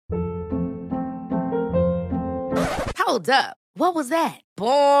Hold up. What was that?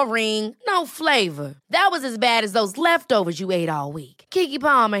 Boring. No flavor. That was as bad as those leftovers you ate all week. Keke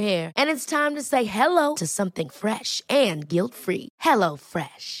Palmer here, and it's time to say hello to something fresh and guilt-free. Hello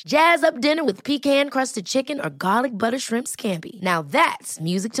Fresh. Jazz up dinner with pecan-crusted chicken or garlic butter shrimp scampi. Now that's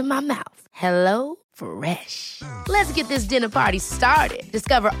music to my mouth. Hello Fresh. Let's get this dinner party started.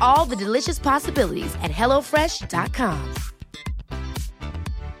 Discover all the delicious possibilities at hellofresh.com.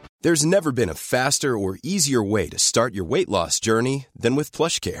 There's never been a faster or easier way to start your weight loss journey than with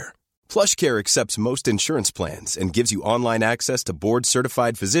PlushCare. PlushCare accepts most insurance plans and gives you online access to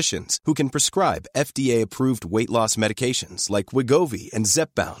board-certified physicians who can prescribe FDA-approved weight loss medications like Wegovy and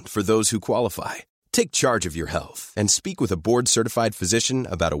Zepbound for those who qualify. Take charge of your health and speak with a board-certified physician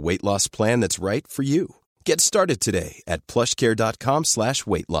about a weight loss plan that's right for you. Get started today at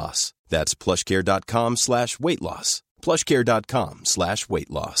plushcare.com/weight loss. That's plushcare.com/weight loss. plushcare.com/weight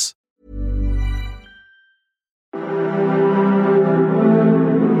loss.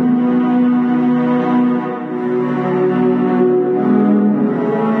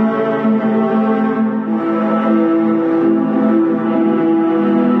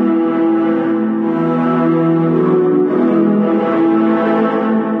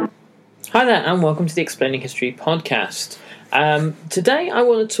 Hi there, and welcome to the Explaining History podcast. Today I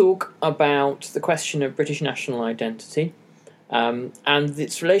want to talk about the question of British national identity and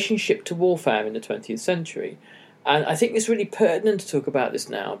its relationship to warfare in the 20th century. And I think it's really pertinent to talk about this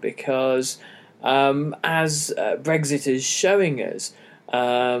now because as Brexit is showing us,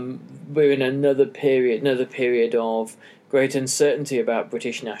 we're in another period of great uncertainty about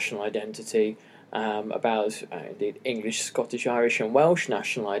British national identity, about indeed English, Scottish, Irish and Welsh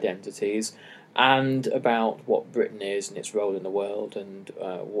national identities, and about what Britain is and its role in the world and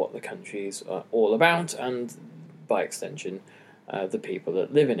what the country is all about, and by extension the people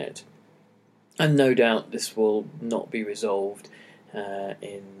that live in it. And no doubt this will not be resolved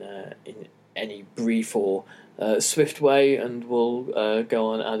in any brief or swift way, and will go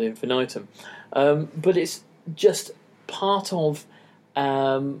on ad infinitum. But it's just part of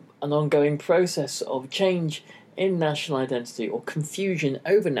an ongoing process of change in national identity, or confusion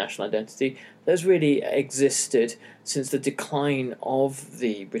over national identity, that's really existed since the decline of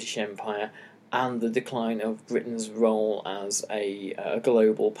the British Empire and the decline of Britain's role as a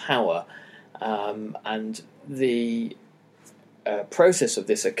global power. And the process of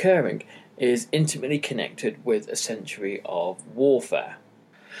this occurring is intimately connected with a century of warfare.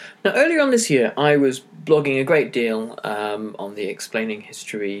 Now, earlier on this year, I was blogging a great deal on the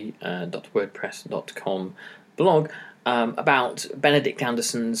explaininghistory.wordpress.com blog about Benedict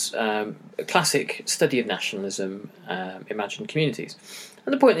Anderson's classic study of nationalism, Imagined Communities.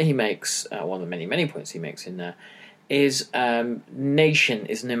 And the point that he makes, one of the many points he makes in there, is nation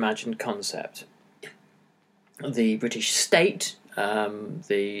is an imagined concept. The British state,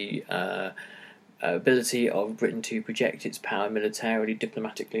 the ability of Britain to project its power militarily,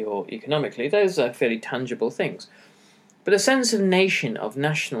 diplomatically or economically, those are fairly tangible things. But a sense of nation, of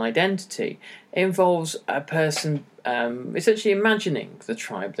national identity, involves a person essentially imagining the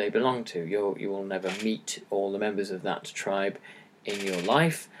tribe they belong to. You will never meet all the members of that tribe in your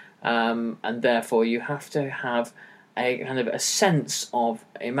life, and therefore you have to have a kind of a sense of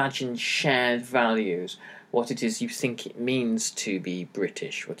imagined shared values, what it is you think it means to be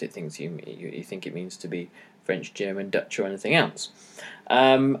British, what it thinks you think it means to be French, German, Dutch, or anything else.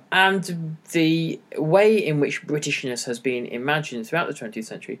 And the way in which Britishness has been imagined throughout the 20th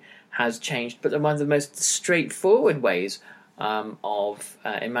century has changed, but one of the most straightforward ways of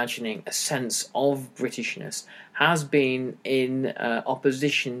imagining a sense of Britishness has been in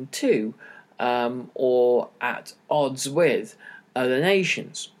opposition to or at odds with other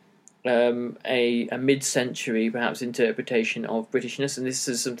nations. A mid-century, perhaps, interpretation of Britishness, and this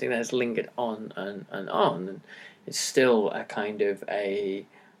is something that has lingered on and on, and it's still a kind of a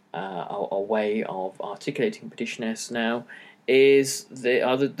way of articulating Britishness now, is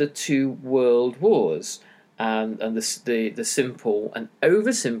the two world wars, and the simple and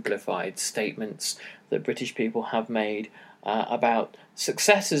oversimplified statements that British people have made about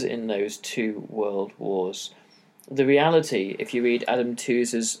successes in those two world wars. The reality, if you read Adam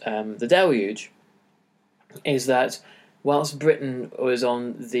Tooze's The Deluge, is that whilst Britain was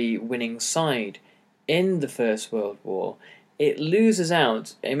on the winning side in the First World War, it loses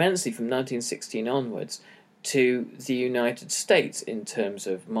out immensely from 1916 onwards to the United States in terms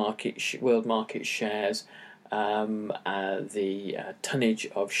of world market shares, the tonnage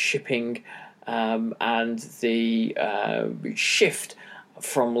of shipping, and the shift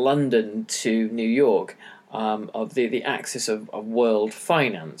from London to New York of the axis of world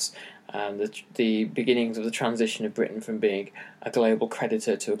finance. and the beginnings of the transition of Britain from being a global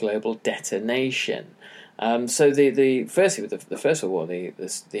creditor to a global debtor nation. So firstly with the First World War,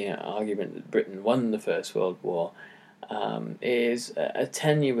 the argument that Britain won the First World War is a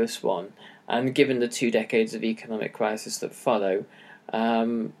tenuous one, and given the 2 decades of economic crisis that follow,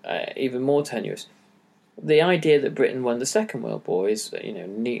 even more tenuous. The idea that Britain won the Second World War is,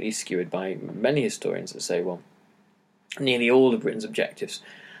 neatly skewered by many historians that say, well, nearly all of Britain's objectives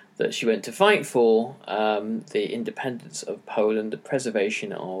that she went to fight for, the independence of Poland, the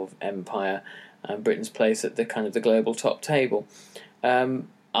preservation of empire, and Britain's place at the kind of the global top table,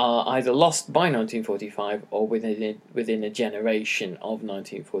 are either lost by 1945 or within a generation of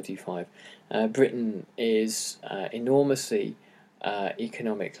 1945. Britain is enormously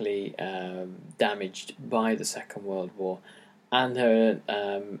economically damaged by the Second World War, and her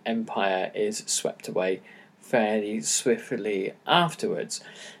empire is swept away fairly swiftly afterwards.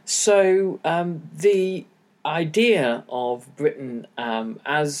 So the idea of Britain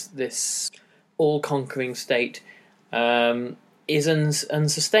as this all-conquering state is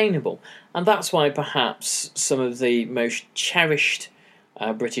unsustainable, and that's why perhaps some of the most cherished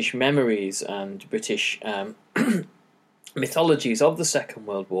British memories and British mythologies of the Second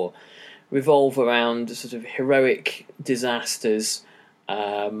World War revolve around sort of heroic disasters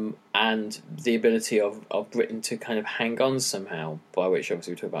and the ability of Britain to kind of hang on somehow, by which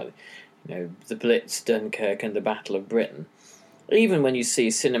obviously we talk about the Blitz, Dunkirk and the Battle of Britain. Even when you see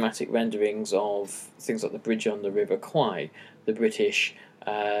cinematic renderings of things like the bridge on the River Kwai, the British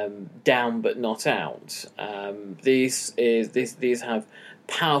down but not out, these have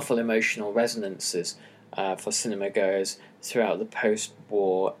powerful emotional resonances for cinema goers throughout the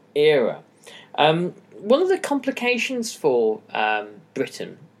post-war era. One of the complications for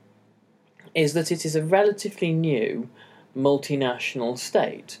Britain is that it is a relatively new multinational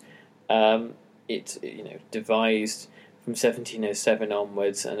state. It devised from 1707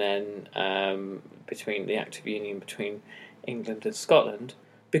 onwards, and then between the Act of Union between England and Scotland,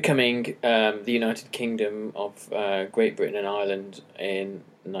 becoming the United Kingdom of Great Britain and Ireland in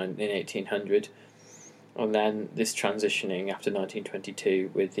 1800, and then this transitioning after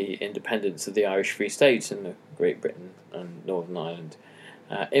 1922 with the independence of the Irish Free States in Great Britain and Northern Ireland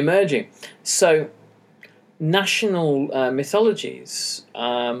emerging. So national mythologies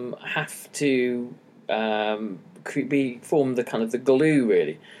have to form the kind of the glue,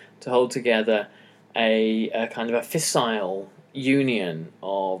 really, to hold together a kind of a fissile union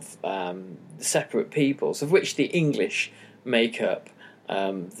of separate peoples, of which the English make up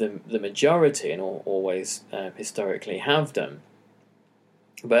the majority, and always historically have done.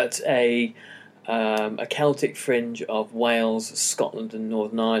 But a Celtic fringe of Wales, Scotland and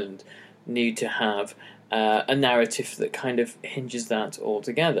Northern Ireland need to have a narrative that kind of hinges that all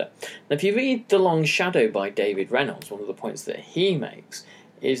together. Now, if you read The Long Shadow by David Reynolds, one of the points that he makes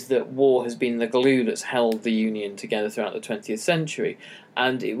is that war has been the glue that's held the Union together throughout the 20th century,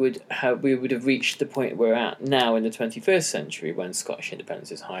 and we would have reached the point we're at now in the 21st century, when Scottish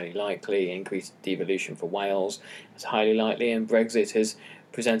independence is highly likely, increased devolution for Wales is highly likely, and Brexit has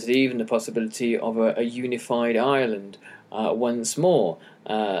presented even the possibility of a unified Ireland once more,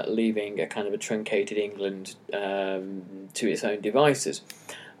 leaving a kind of a truncated England to its own devices.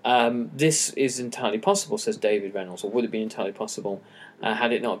 This is entirely possible, says David Reynolds, or would have been entirely possible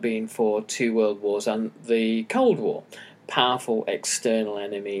had it not been for 2 world wars and the Cold War. Powerful external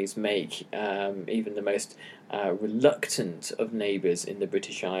enemies make even the most reluctant of neighbours in the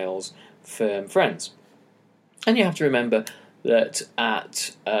British Isles firm friends. And you have to remember that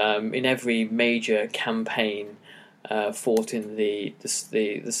in every major campaign fought in the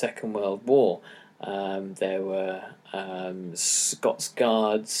Second World War, there were Scots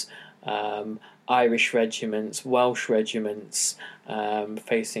Guards, Irish regiments, Welsh regiments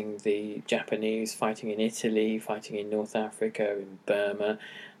facing the Japanese, fighting in Italy, fighting in North Africa, in Burma,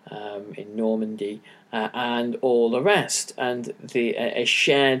 in Normandy, and all the rest. And a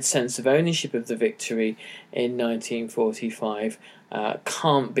shared sense of ownership of the victory in 1945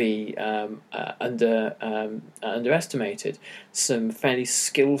 can't be underestimated. Some fairly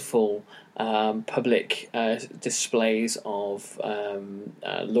skillful public displays of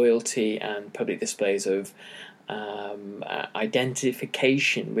loyalty and public displays of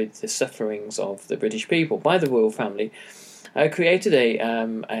identification with the sufferings of the British people by the royal family created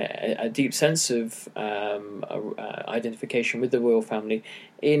a deep sense of identification with the royal family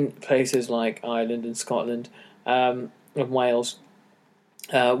in places like Ireland and Scotland and Wales,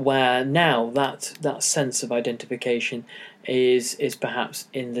 where now that sense of identification is perhaps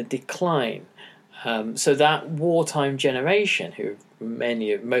in the decline. So that wartime generation, who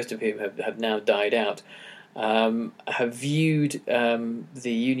most of whom have now died out, have viewed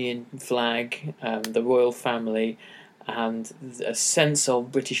the Union flag, the royal family, and a sense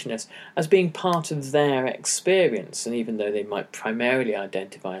of Britishness as being part of their experience. And even though they might primarily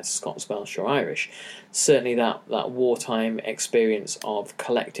identify as Scots, Welsh or Irish, certainly that wartime experience of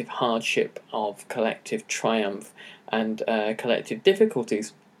collective hardship, of collective triumph and collective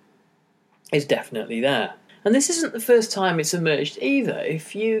difficulties is definitely there. And this isn't the first time it's emerged either.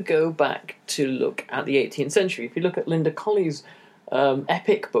 If you go back to look at the 18th century, if you look at Linda Colley's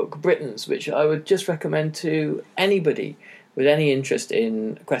epic book, Britons, which I would just recommend to anybody with any interest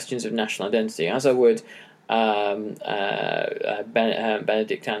in questions of national identity, as I would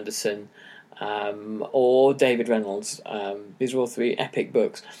Benedict Anderson or David Reynolds. These are all three epic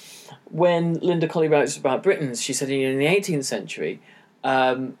books. When Linda Colley writes about Britons, she said in the 18th century,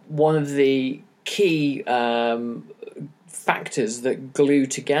 one of the key factors that glue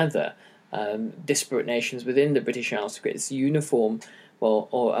together disparate nations within the British aristocracy, uniform,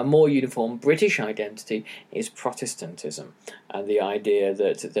 or a more uniform British identity, is Protestantism, and the idea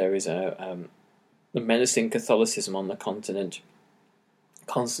that there is a menacing Catholicism on the continent,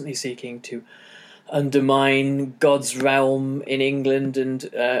 constantly seeking to undermine God's realm in England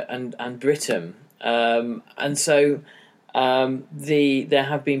and Britain, and so there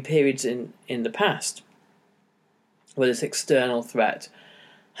have been periods in the past where this external threat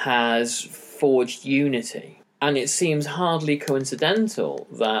has forged unity. And it seems hardly coincidental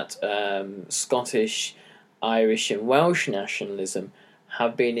that Scottish, Irish and Welsh nationalism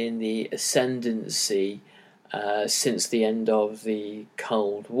have been in the ascendancy since the end of the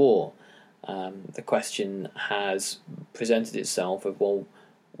Cold War. The question has presented itself of, well,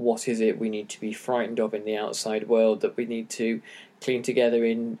 what is it we need to be frightened of in the outside world that we need to clean together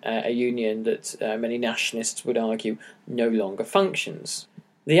in a union that many nationalists would argue no longer functions?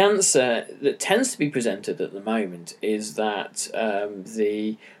 The answer that tends to be presented at the moment is that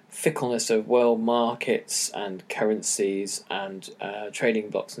the fickleness of world markets and currencies and trading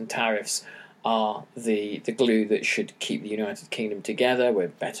blocks and tariffs are the glue that should keep the United Kingdom together. We're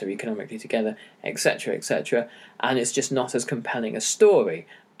better economically together, etc., etc. And it's just not as compelling a story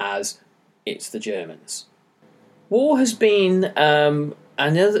as it's the Germans. War has been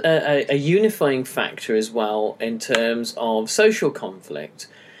a unifying factor as well in terms of social conflict.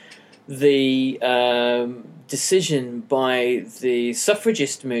 The decision by the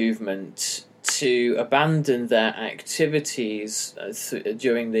suffragist movement to abandon their activities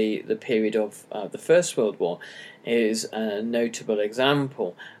during the period of the First World War is a notable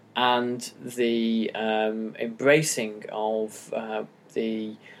example, and the embracing of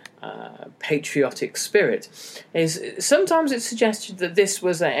the patriotic spirit is sometimes it's suggested that this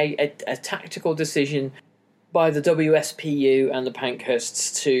was a tactical decision by the WSPU and the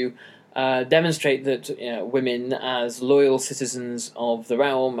Pankhursts to demonstrate that women as loyal citizens of the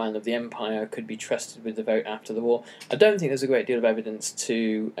realm and of the empire could be trusted with the vote after the war. I don't think there's a great deal of evidence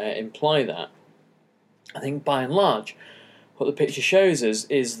to imply that. I think by and large what the picture shows us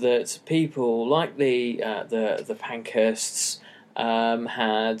is that people like the Pankhursts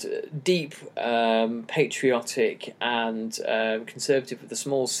had deep patriotic and conservative with the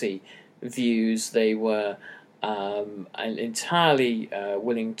small c views. They were entirely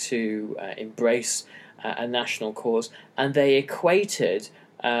willing to embrace a national cause, and they equated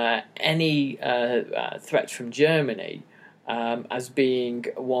any threat from Germany as being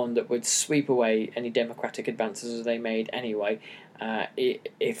one that would sweep away any democratic advances they made anyway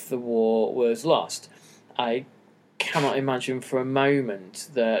if the war was lost. I cannot imagine for a moment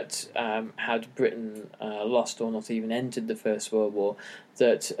that had Britain lost or not even entered the First World War,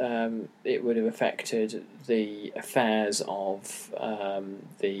 that it would have affected the affairs of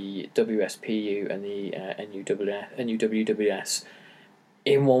the WSPU and the NUWS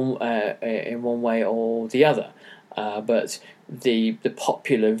in one way or the other. But the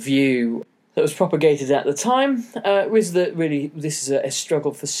popular view that was propagated at the time was that really this is a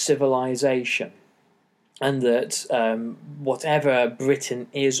struggle for civilization, and that whatever Britain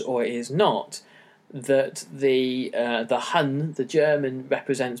is or is not, that the Hun, the German,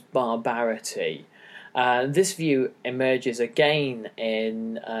 represents barbarity. This view emerges again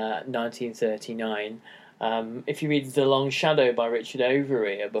in 1939. If you read The Long Shadow by Richard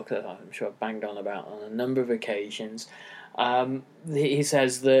Overy, a book that I'm sure I've banged on about on a number of occasions, he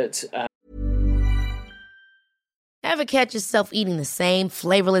says that... Ever catch yourself eating the same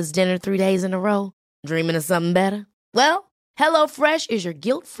flavorless dinner 3 days in a row? Dreaming of something better? Well, HelloFresh is your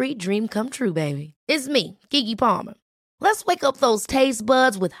guilt-free dream come true, baby. It's me, Keke Palmer. Let's wake up those taste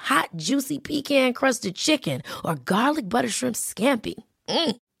buds with hot, juicy pecan-crusted chicken or garlic butter shrimp scampi.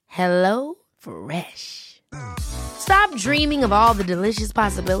 Hello Fresh. Stop dreaming of all the delicious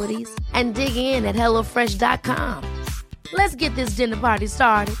possibilities and dig in at HelloFresh.com. Let's get this dinner party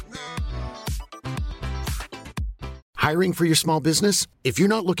started. Hiring for your small business? If you're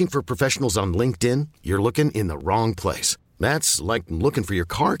not looking for professionals on LinkedIn, you're looking in the wrong place. That's like looking for your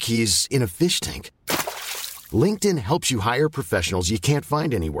car keys in a fish tank. LinkedIn helps you hire professionals you can't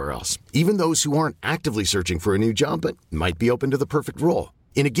find anywhere else, even those who aren't actively searching for a new job but might be open to the perfect role.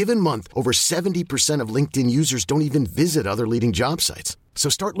 In a given month, over 70% of LinkedIn users don't even visit other leading job sites. So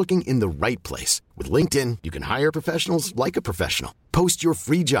start looking in the right place. With LinkedIn, you can hire professionals like a professional. Post your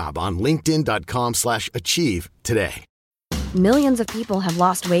free job on linkedin.com/achieve today. Millions of people have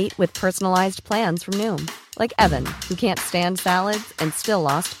lost weight with personalized plans from Noom. Like Evan, who can't stand salads and still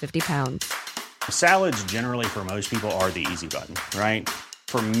lost 50 pounds. Salads generally for most people are the easy button, right?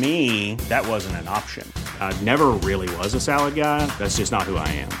 For me, that wasn't an option. I never really was a salad guy. That's just not who I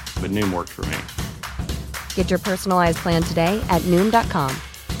am. But Noom worked for me. Get your personalized plan today at Noom.com.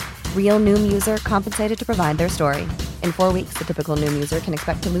 Real Noom user compensated to provide their story. In 4 weeks, the typical Noom user can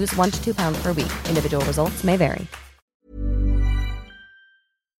expect to lose 1 to 2 pounds per week. Individual results may vary.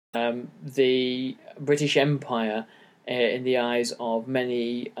 The British Empire, in the eyes of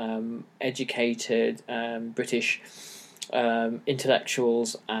many educated British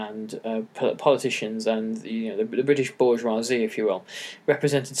intellectuals and politicians, and the British bourgeoisie, if you will,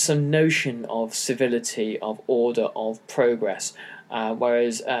 represented some notion of civility, of order, of progress,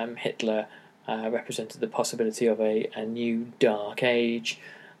 whereas Hitler represented the possibility of a new dark age.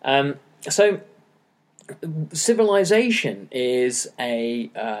 So civilization is a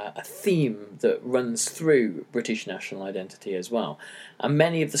theme that runs through British national identity as well, and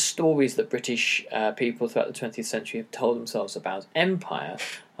many of the stories that British people throughout the 20th century have told themselves about empire,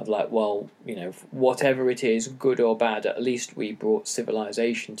 of like, well, whatever it is, good or bad, at least we brought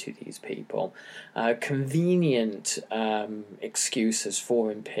civilization to these people. Convenient excuses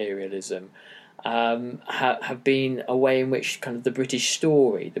for imperialism have been a way in which kind of the British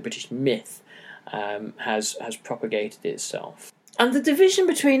story, the British myth, has propagated itself. And the division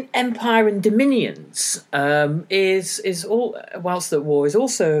between empire and dominions is all, whilst at war, is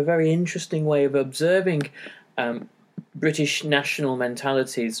also a very interesting way of observing British national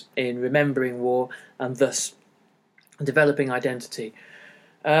mentalities in remembering war and thus developing identity.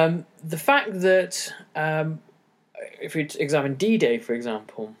 The fact that, if you examine D-Day, for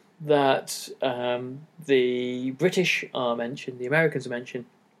example, that the British are mentioned, the Americans are mentioned,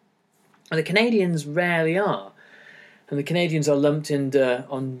 and the Canadians rarely are. And the Canadians are lumped in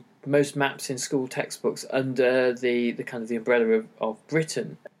on most maps in school textbooks under the kind of the umbrella of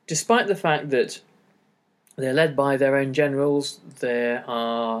Britain. Despite the fact that they're led by their own generals, they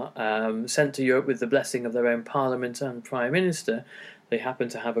are sent to Europe with the blessing of their own parliament and prime minister. They happen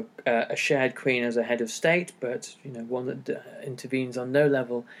to have a shared queen as a head of state, but one that intervenes on no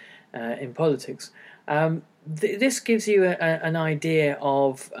level in politics. This gives you an idea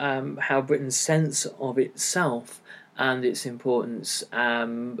of how Britain's sense of itself and its importance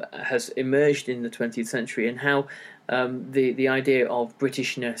has emerged in the 20th century, and how the idea of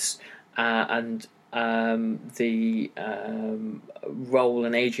Britishness and the role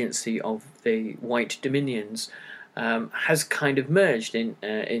and agency of the white dominions has kind of merged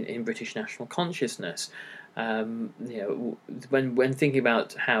in British national consciousness. When thinking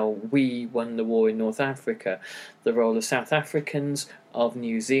about how we won the war in North Africa, the role of South Africans, of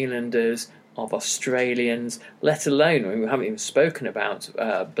New Zealanders, of Australians, let alone, we haven't even spoken about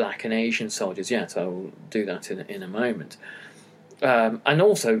black and Asian soldiers yet. I will do that in a moment. And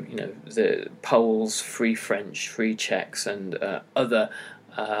also, the Poles, Free French, Free Czechs, and other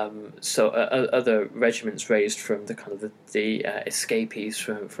other regiments raised from the kind of the escapees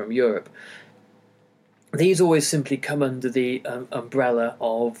from Europe. These always simply come under the umbrella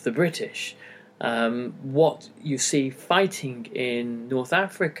of the British. What you see fighting in North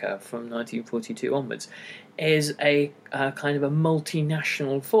Africa from 1942 onwards is a kind of a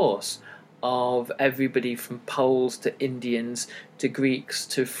multinational force of everybody from Poles to Indians to Greeks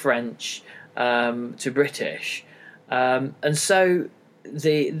to French to British. And so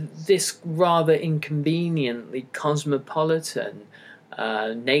this rather inconveniently cosmopolitan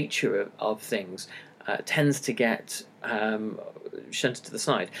nature of things tends to get shunted to the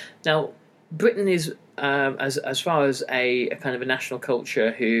side. Now, Britain is, as far as a kind of a national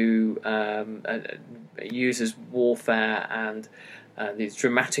culture who uses warfare and these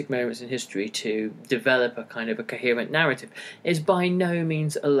dramatic moments in history to develop a kind of a coherent narrative, is by no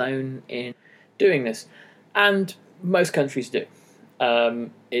means alone in doing this. And Most countries do.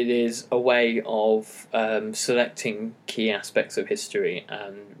 It is a way of selecting key aspects of history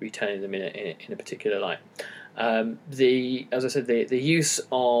and retelling them in a particular light. As I said, the use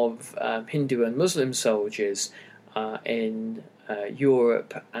of Hindu and Muslim soldiers in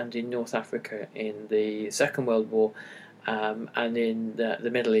Europe and in North Africa in the Second World War and in the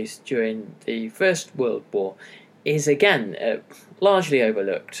Middle East during the First World War is again largely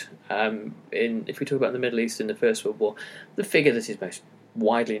overlooked. If we talk about the Middle East in the First World War, the figure that is most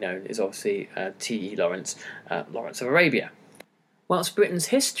widely known is obviously T.E. Lawrence, Lawrence of Arabia. Whilst Britain's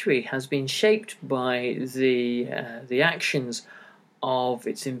history has been shaped by the actions of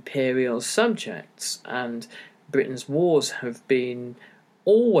its imperial subjects, and Britain's wars have been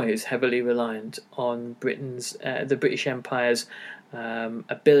always heavily reliant on the British Empire's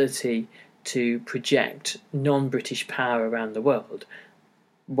ability to project non-British power around the world.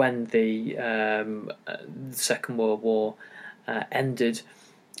 When the Second World War ended,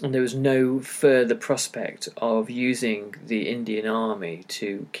 and there was no further prospect of using the Indian Army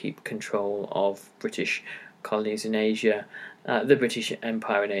to keep control of British colonies in Asia, the British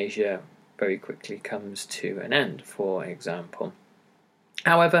Empire in Asia very quickly comes to an end, for example.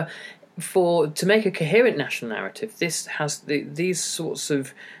 However, to make a coherent national narrative, these sorts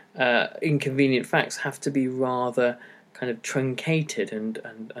of inconvenient facts have to be rather kind of truncated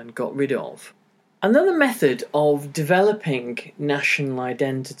and got rid of. Another method of developing national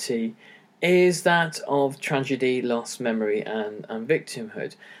identity is that of tragedy, loss, memory, and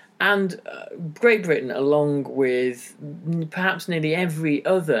victimhood. And Great Britain, along with perhaps nearly every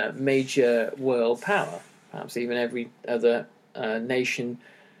other major world power, perhaps even every other nation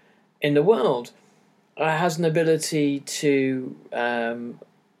in the world, has an ability to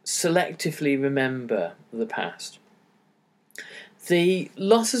selectively remember the past. The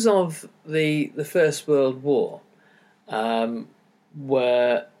losses of the First World War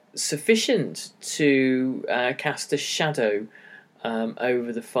were sufficient to cast a shadow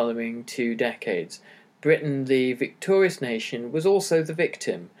over the following 2 decades. Britain, the victorious nation, was also the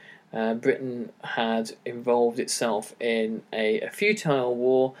victim. Britain had involved itself in a futile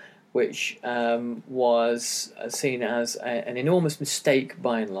war which was seen as an enormous mistake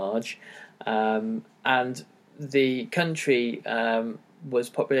by and large, and the country was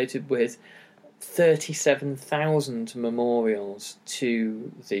populated with 37,000 memorials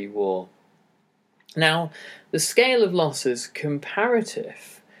to the war. Now, the scale of losses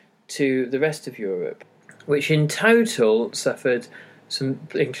comparative to the rest of Europe, which in total suffered some,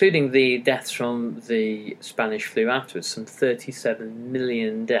 including the deaths from the Spanish flu afterwards, some 37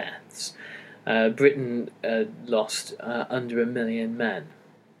 million deaths. Britain lost under 1 million men.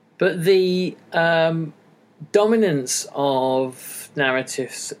 But the dominance of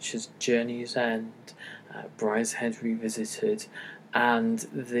narratives such as Journey's End, Brideshead Revisited, and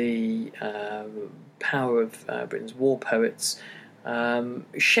the power of Britain's war poets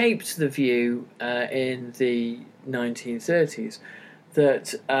shaped the view in the 1930s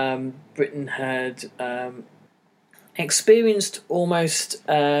that Britain had experienced almost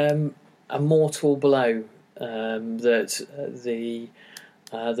a mortal blow, that the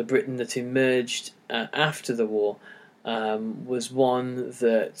Britain that emerged after the war was one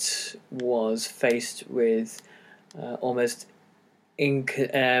that was faced with almost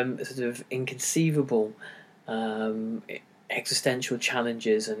sort of inconceivable existential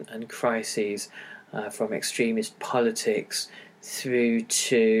challenges and crises, from extremist politics through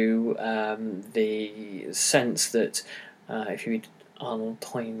to the sense that, if you read Arnold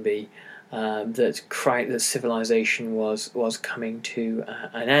Toynbee, that civilization was coming to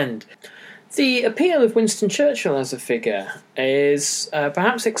an end. The appeal of Winston Churchill as a figure is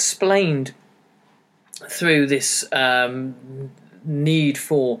perhaps explained through this need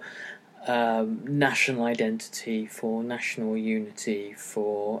for national identity, for national unity,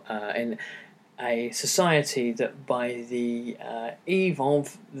 for in a society that by the eve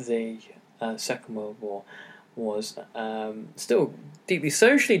of the Second World War was still deeply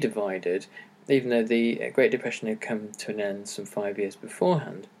socially divided, even though the Great Depression had come to an end some 5 years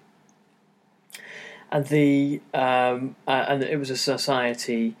beforehand. And and it was a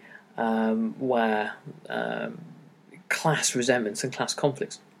society where class resentments and class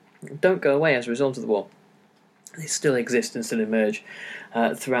conflicts don't go away as a result of the war. They still exist and still emerge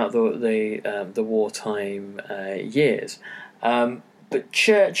throughout the wartime years. But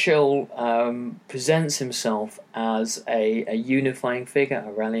Churchill presents himself as a unifying figure,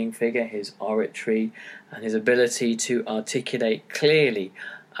 a rallying figure. His oratory and his ability to articulate clearly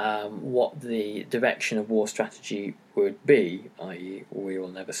what the direction of war strategy would be, i.e. we will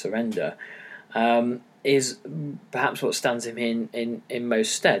never surrender, is perhaps what stands him in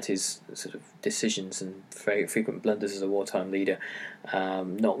most stead, his sort of decisions and very frequent blunders as a wartime leader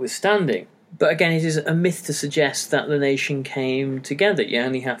notwithstanding. But again, it is a myth to suggest that the nation came together. You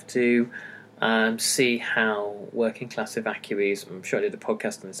only have to see how working class evacuees, I'm sure I did a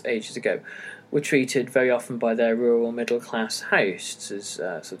podcast on this ages ago, were treated very often by their rural middle class hosts as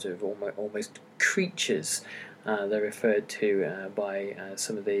sort of almost creatures. They're referred to by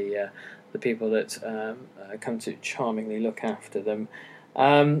some of the people that come to charmingly look after them.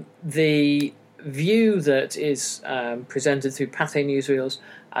 The view that is presented through Pathé newsreels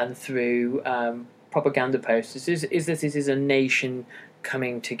and through propaganda posters is that it is a nation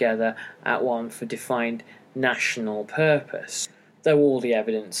coming together at one for defined national purpose. Though all the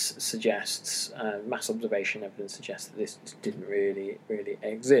evidence suggests, mass observation evidence suggests that this didn't really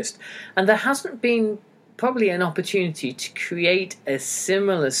exist. And there hasn't been probably an opportunity to create a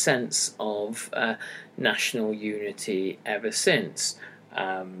similar sense of national unity ever since.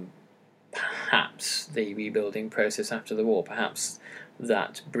 Perhaps the rebuilding process after the war, perhaps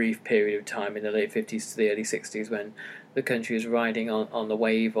that brief period of time in the late 50s to the early 60s when the country was riding on the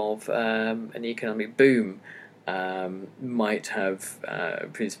wave of an economic boom might have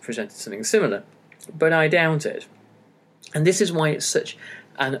presented something similar. But I doubt it. And this is why it's such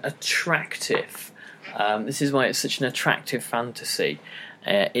an attractive fantasy.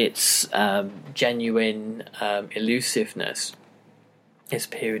 Its genuine elusiveness, its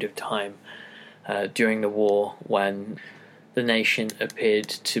period of time during the war when the nation appeared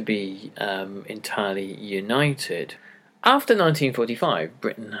to be entirely united. After 1945,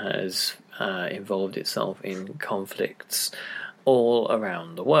 Britain has involved itself in conflicts all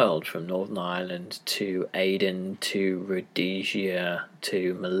around the world, from Northern Ireland to Aden to Rhodesia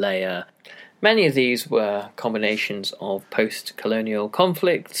to Malaya. Many of these were combinations of post-colonial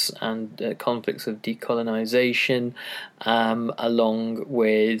conflicts and conflicts of decolonisation, along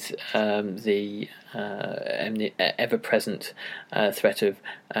with the ever-present threat of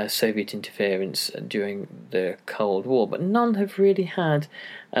Soviet interference during the Cold War. But none have really had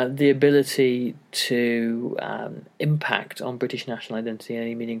the ability to impact on British national identity in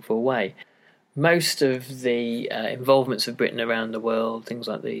any meaningful way. Most of the involvements of Britain around the world, things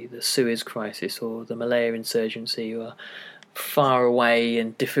like the Suez Crisis or the Malaya insurgency, are far away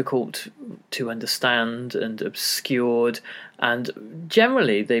and difficult to understand and obscured, and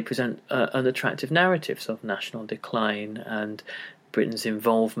generally they present unattractive narratives of national decline and Britain's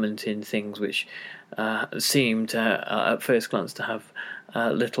involvement in things which seem to, at first glance, to have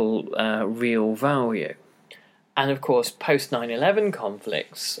little real value. And of course, post 9/11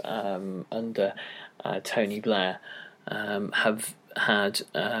 conflicts under Tony Blair have had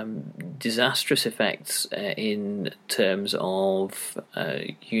disastrous effects in terms of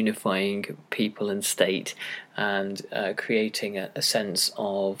unifying people and state and creating a sense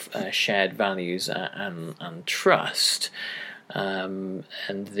of shared values and trust. And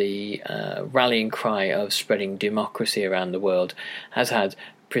the rallying cry of spreading democracy around the world has had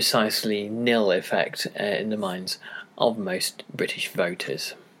precisely nil effect in the minds of most British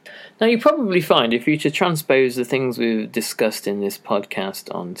voters. Now, you probably find, if you were to transpose the things we've discussed in this podcast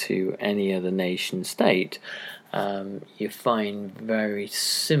onto any other nation state, you find very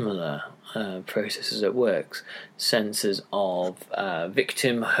similar processes at work. Senses of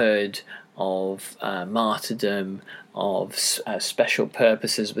victimhood, of martyrdom, of special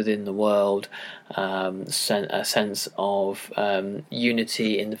purposes within the world, a sense of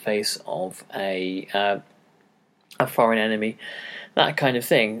unity in the face of a foreign enemy, that kind of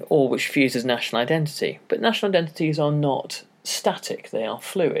thing, all which fuses national identity. But national identities are not static, they are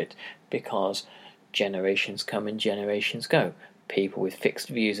fluid, because generations come and generations go. People with fixed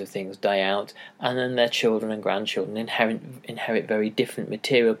views of things die out, and then their children and grandchildren inherit very different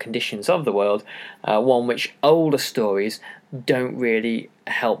material conditions of the world, one which older stories don't really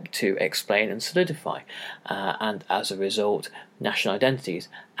help to explain and solidify. And as a result, national identities,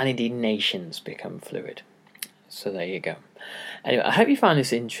 and indeed nations, become fluid. So there you go. Anyway, I hope you found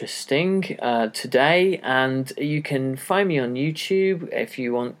this interesting today, and you can find me on YouTube if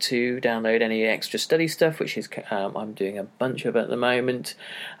you want to download any extra study stuff, which is I'm doing a bunch of at the moment,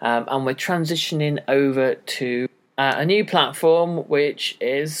 and we're transitioning over to a new platform which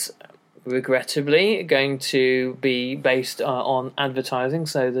is regrettably going to be based on advertising,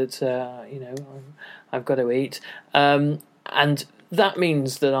 so that I've got to eat, and that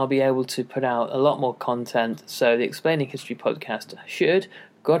means that I'll be able to put out a lot more content. So the Explaining History podcast should,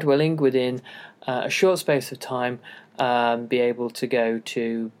 God willing, within a short space of time, be able to go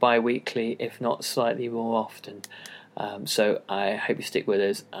to bi-weekly, if not slightly more often. So I hope you stick with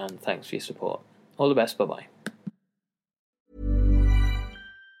us, and thanks for your support. All the best. Bye-bye.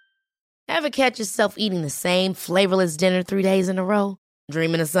 Ever catch yourself eating the same flavorless dinner 3 days in a row?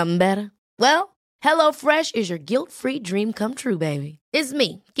 Dreaming of something better? Well, HelloFresh is your guilt-free dream come true, baby. It's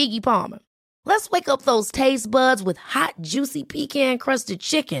me, Keke Palmer. Let's wake up those taste buds with hot, juicy pecan-crusted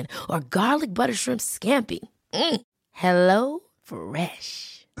chicken or garlic butter shrimp scampi. Hello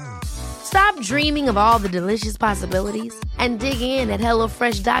Fresh. Stop dreaming of all the delicious possibilities and dig in at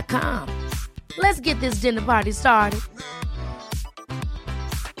HelloFresh.com. Let's get this dinner party started.